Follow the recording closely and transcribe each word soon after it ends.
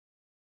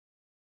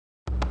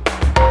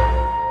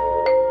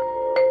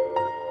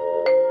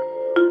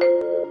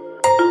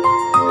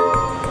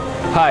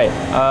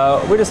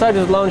Hi, we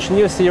decided to launch a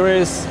new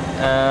series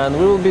and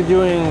we will be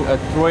doing a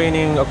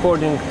training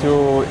according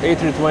to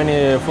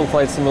A320 full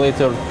flight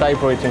simulator type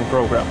rating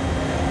program.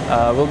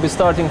 We'll be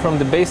starting from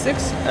the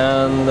basics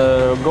and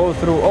go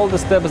through all the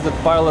steps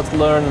that pilots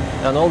learn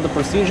and all the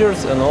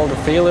procedures and all the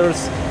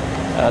failures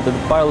that the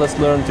pilots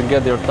learn to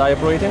get their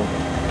type rating.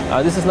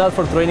 This is not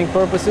for training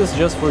purposes,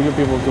 just for you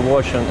people to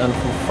watch and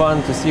for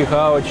fun to see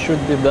how it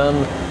should be done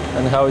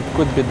and how it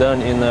could be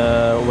done in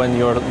when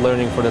you're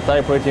learning for the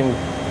type rating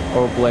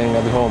or playing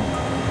at home.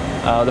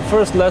 The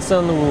first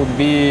lesson will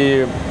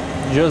be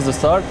just the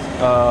start,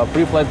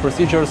 pre-flight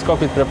procedures,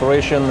 cockpit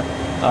preparation,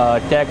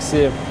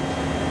 taxi,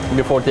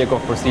 before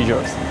takeoff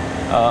procedures.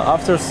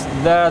 After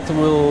that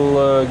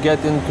we'll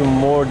get into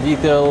more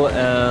detail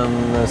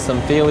and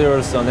some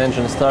failures on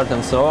engine start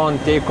and so on,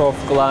 takeoff,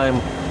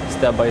 climb,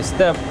 step by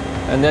step,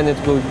 and then it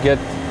will get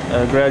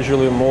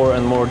gradually more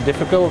and more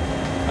difficult.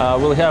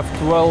 We'll have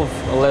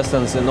 12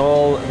 lessons in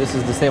all. This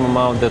is the same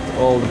amount that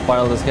all the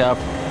pilots have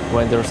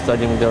when they're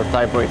studying their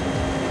type rating.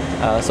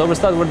 So we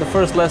start with the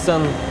first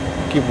lesson.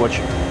 Keep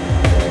watching.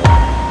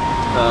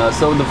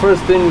 So the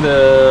first thing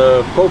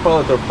the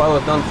co-pilot or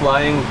pilot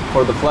non-flying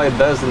for the flight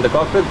does in the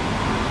cockpit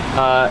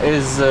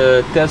is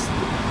test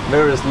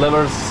various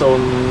levers so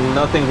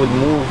nothing would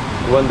move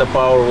when the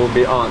power will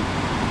be on.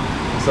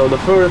 So the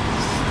first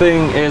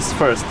thing is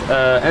first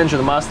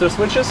engine master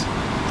switches.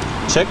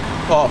 Check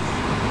off.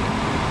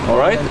 All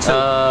right.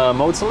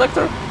 Mode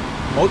selector.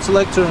 Mode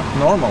selector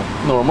normal.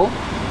 Normal.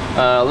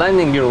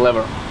 Landing gear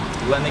lever.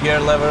 Landing gear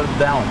lever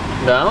down.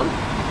 Down.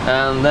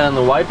 And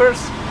then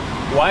wipers.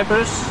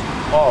 Wipers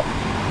off.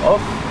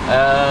 Off.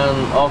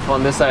 And off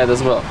on this side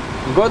as well.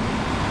 Good.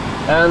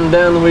 And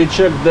then we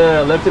check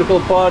the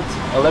electrical part.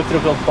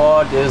 Electrical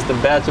part is the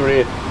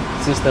battery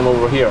system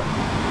over here.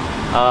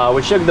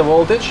 We check the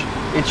voltage.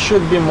 It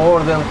should be more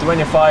than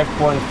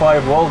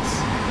 25.5 volts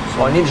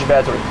on each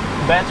battery.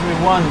 Battery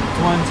 1,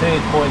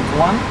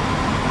 28.1.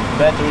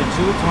 Battery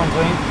 2,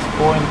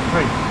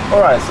 28.3.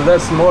 Alright, so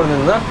that's more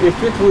than enough.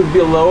 If it would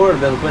be lower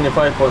than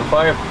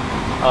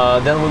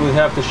 25.5, then we will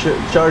have to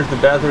charge the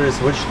batteries,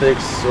 which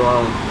takes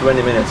around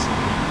 20 minutes.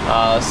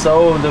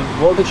 So the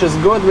voltage is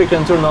good, we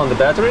can turn on the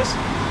batteries.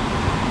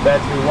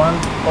 Battery 1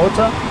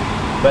 auto,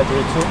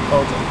 battery 2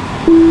 auto.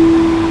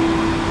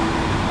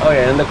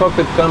 Okay, and the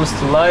cockpit comes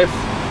to life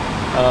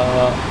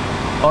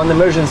on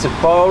emergency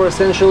power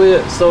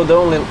essentially, so the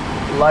only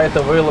light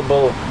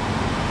available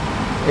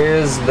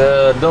is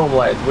the dome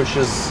light, which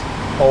is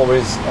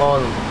always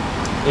on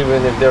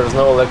even if there is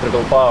no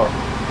electrical power.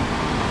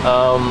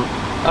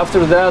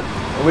 After that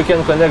we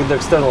can connect the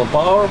external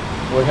power.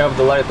 We have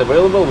the light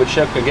available, we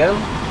check again.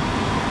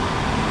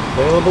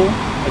 Available,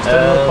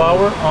 external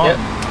power on. Yeah,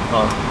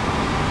 on.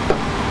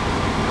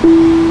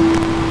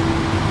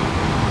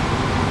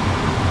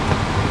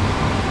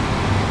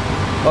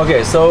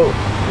 Okay, so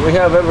we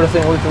have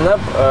everything lit up.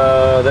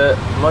 The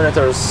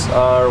monitors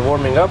are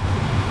warming up.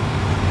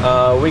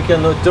 We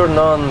can turn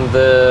on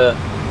the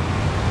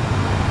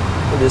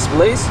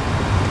displays,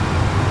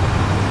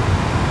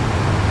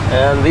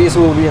 and these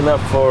will be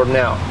enough for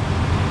now.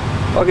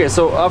 Okay,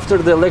 so after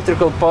the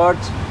electrical part,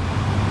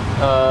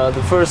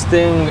 the first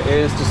thing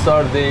is to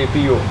start the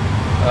APU.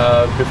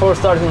 Before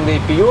starting the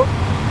APU,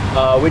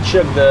 we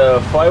check the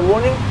fly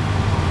warning.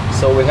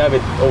 So we have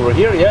it over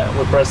here. Yeah,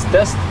 we press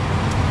test,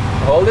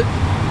 hold it,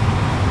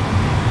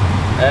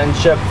 and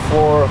check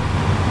for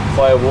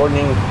fire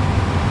warning,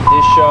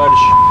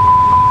 discharge,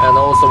 and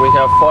also we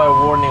have fire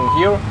warning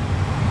here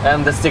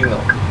and the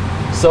signal.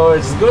 So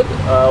it's good.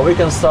 We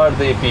can start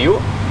the APU.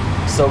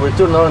 So we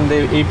turn on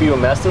the APU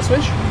master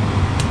switch,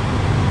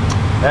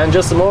 and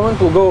just a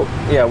moment we'll go.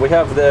 Yeah, we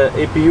have the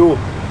APU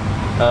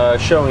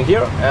showing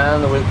here,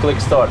 and we'll click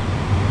start.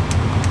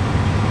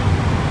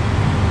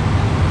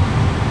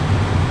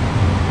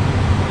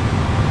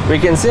 We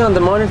can see on the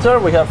monitor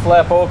we have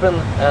flap open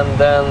and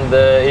then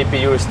the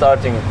APU is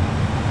starting.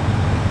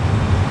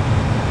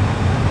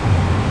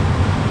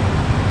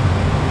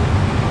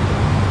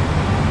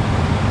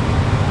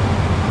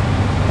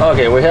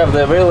 Okay, we have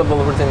the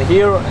available written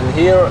here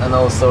and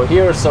also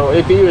here, so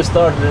APU is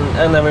started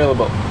and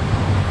available.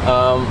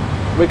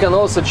 We can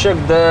also check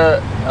the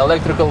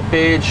electrical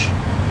page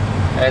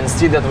and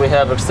see that we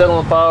have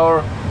external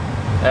power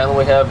and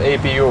we have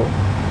APU.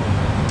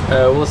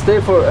 We'll stay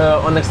for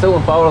on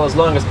external power as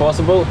long as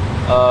possible,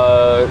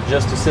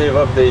 just to save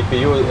up the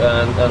APU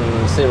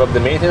and save up the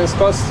maintenance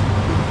costs.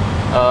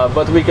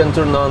 But we can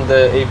turn on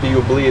the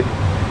APU bleed.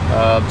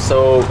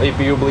 So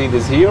APU bleed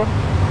is here.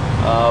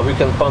 We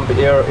can pump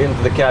air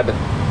into the cabin.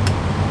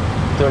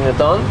 Turn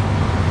it on.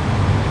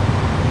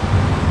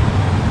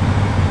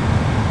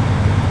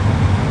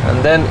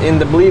 And then in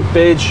the bleed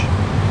page,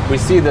 we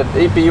see that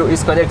APU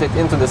is connected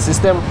into the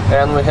system,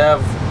 and we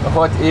have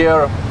hot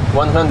air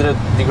 100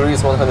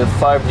 degrees,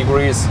 105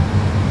 degrees,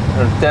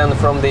 10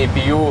 from the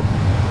APU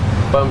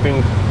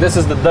pumping. This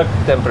is the duct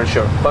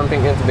temperature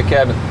pumping into the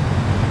cabin.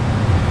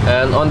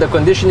 And on the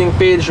conditioning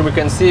page we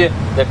can see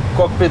the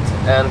cockpit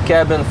and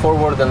cabin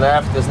forward and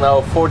aft is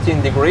now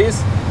 14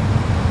 degrees,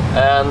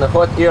 and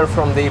hot air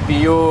from the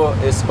APU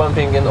is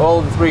pumping in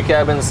all the 3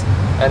 cabins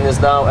and is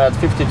now at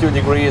 52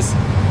 degrees,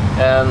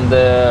 and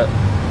the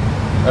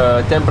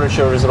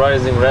temperature is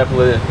rising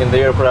rapidly in the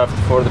aircraft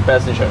for the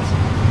passengers.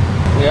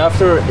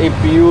 After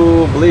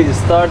APU bleed is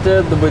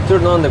started, we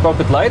turn on the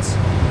cockpit lights.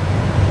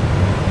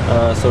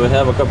 So we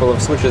have a couple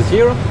of switches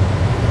here,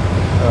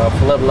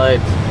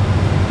 floodlight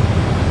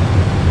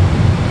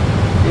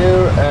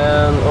here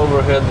and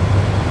overhead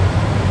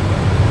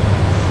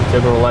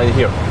integral light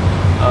here.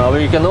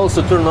 We can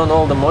also turn on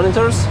all the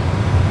monitors,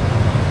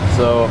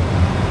 so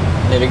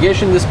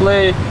navigation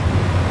display,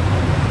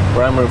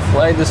 primary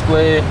flight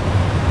display,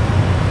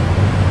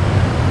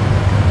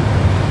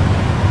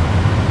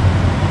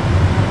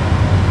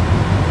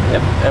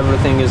 yep,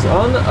 everything is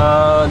on.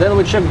 Then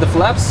we check the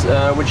flaps.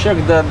 We check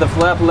that the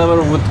flap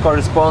level would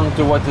correspond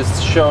to what is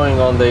showing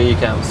on the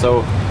ECAM.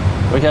 So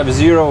we have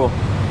 0,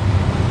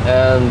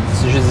 and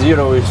just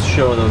 0 is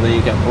shown on the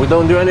ECAM. We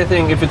don't do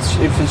anything if it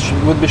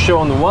would be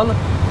shown 1,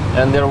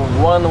 and there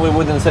 1, we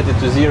wouldn't set it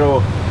to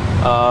 0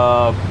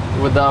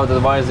 without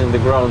advising the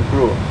ground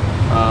crew.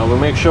 We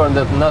make sure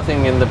that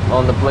nothing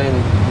on the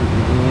plane,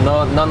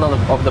 none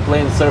of the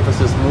plane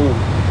surfaces move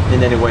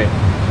in any way.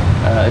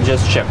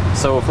 Just check.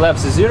 So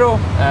flaps is 0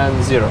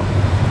 and 0.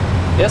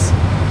 Yes.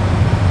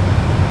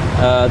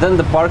 Then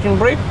the parking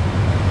brake.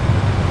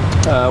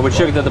 We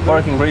check that the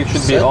parking brake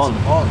should be on.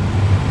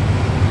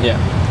 Yeah.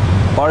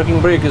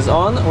 Parking brake is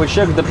on. We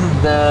check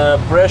the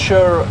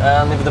pressure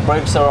and if the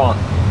brakes are on.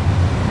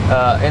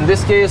 In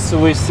this case,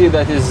 we see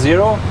that is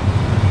 0,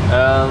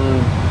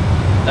 and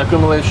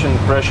accumulation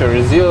pressure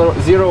is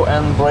 0,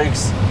 and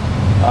brakes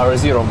are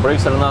 0.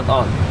 Brakes are not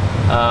on.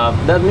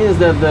 That means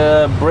that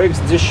the brakes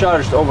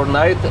discharged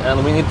overnight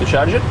and we need to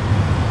charge it.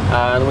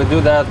 And we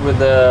do that with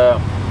the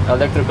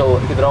electrical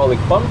hydraulic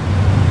pump,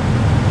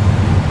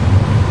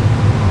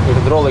 with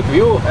hydraulic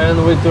view,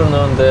 and we turn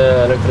on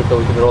the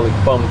electrical hydraulic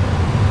pump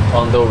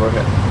on the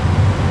overhead.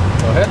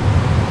 Go ahead.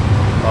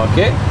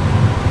 Okay.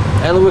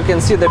 And we can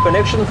see the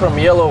connection from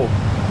yellow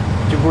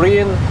to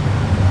green.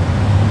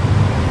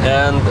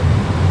 And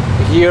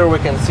here we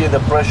can see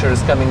the pressure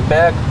is coming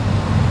back.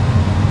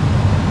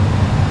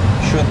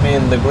 Should be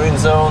in the green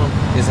zone,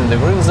 is in the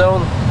green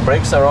zone,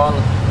 brakes are on,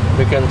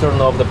 we can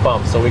turn off the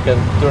pump. So we can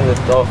turn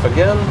it off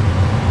again,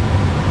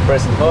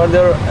 press it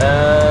harder,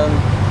 and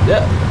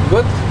yeah,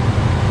 good.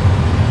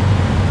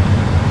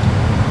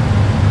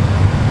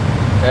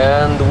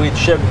 And we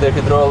check the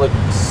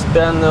hydraulics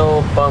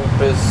panel, pump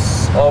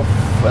is off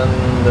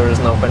and there is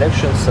no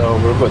connection, so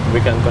we're good.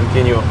 We can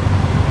continue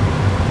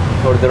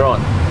further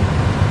on.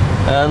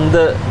 And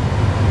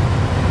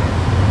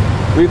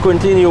we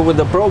continue with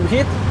the probe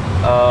heat.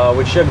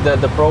 We check that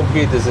the probe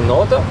heat is in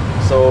auto,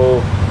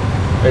 so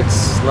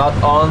it's not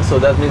on, so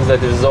that means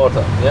that it is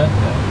auto. Yeah.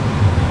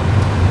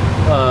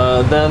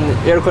 Then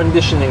air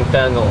conditioning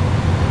panel.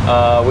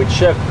 We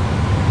check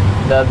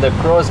that the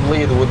cross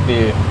bleed would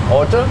be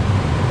auto.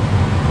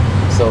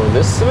 So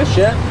this switch,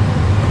 yeah.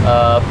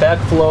 Pack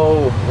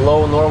flow,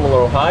 low, normal,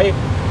 or high.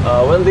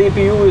 When the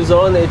APU is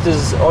on, it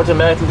is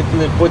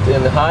automatically put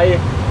in high.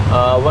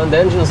 When the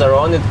engines are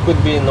on, it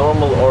could be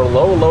normal or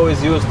low. Low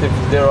is used if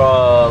there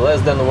are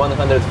less than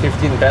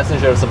 115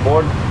 passengers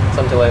aboard,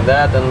 something like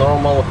that, and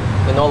normal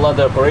in all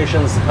other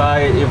operations.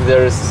 High if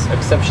there is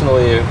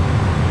exceptionally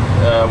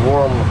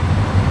warm,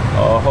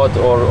 hot,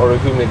 or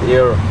humid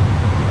air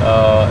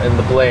in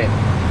the plane.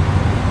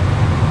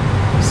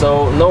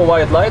 So no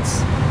white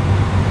lights,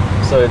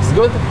 so it's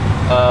good.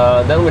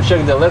 Then we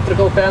check the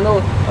electrical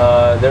panel.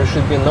 There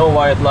should be no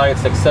white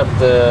lights except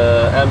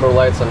the amber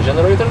lights on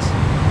generators.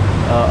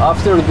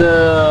 After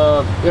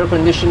the air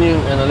conditioning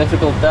and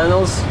electrical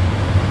panels,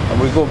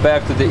 we go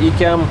back to the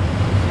ECAM,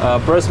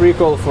 press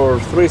recall for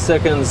 3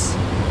 seconds,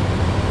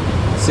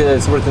 see that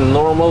it's written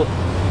normal.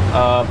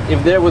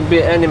 If there would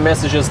be any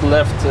messages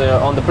left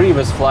on the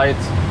previous flight,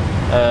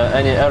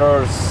 any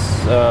errors,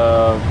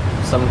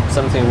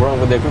 something wrong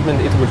with the equipment,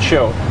 it would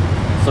show.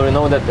 So we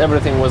know that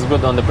everything was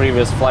good on the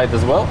previous flight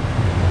as well.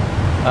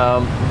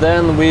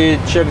 Then we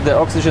check the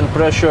oxygen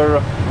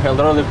pressure,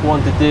 hydraulic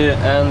quantity,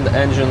 and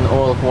engine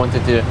oil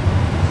quantity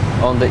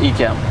on the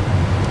ECAM.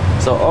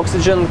 So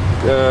oxygen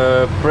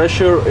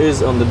pressure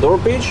is on the door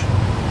page.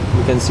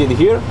 You can see it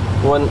here,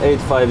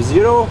 1850,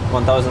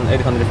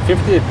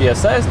 1850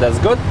 psi, that's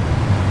good.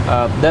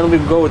 Then we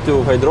go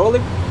to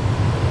hydraulic,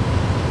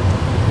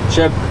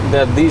 check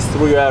that these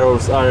 3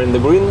 arrows are in the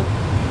green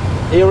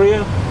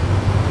area.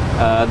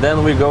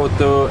 Then we go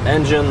to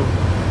engine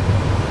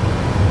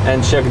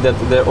and check that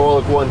the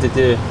oil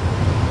quantity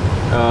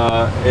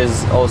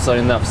is also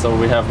enough. So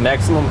we have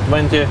maximum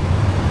 20,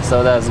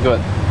 so that's good.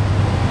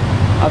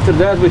 After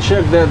that, we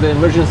check that the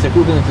emergency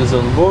equipment is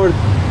on board.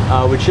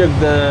 We check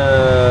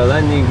the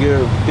landing gear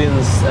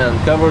pins and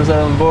covers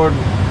are on board.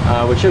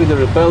 We check the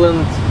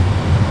repellent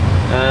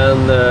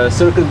and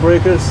circuit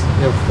breakers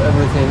if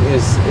everything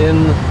is in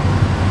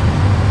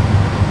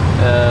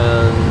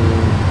and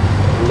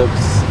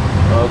looks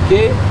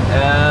okay.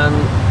 And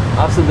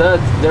after that,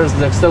 there's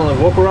the external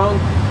walk around.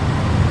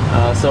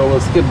 So we'll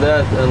skip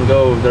that and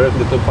go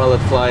directly to pilot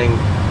flying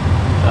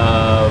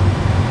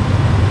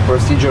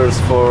procedures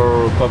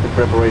for cockpit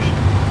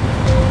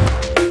preparation.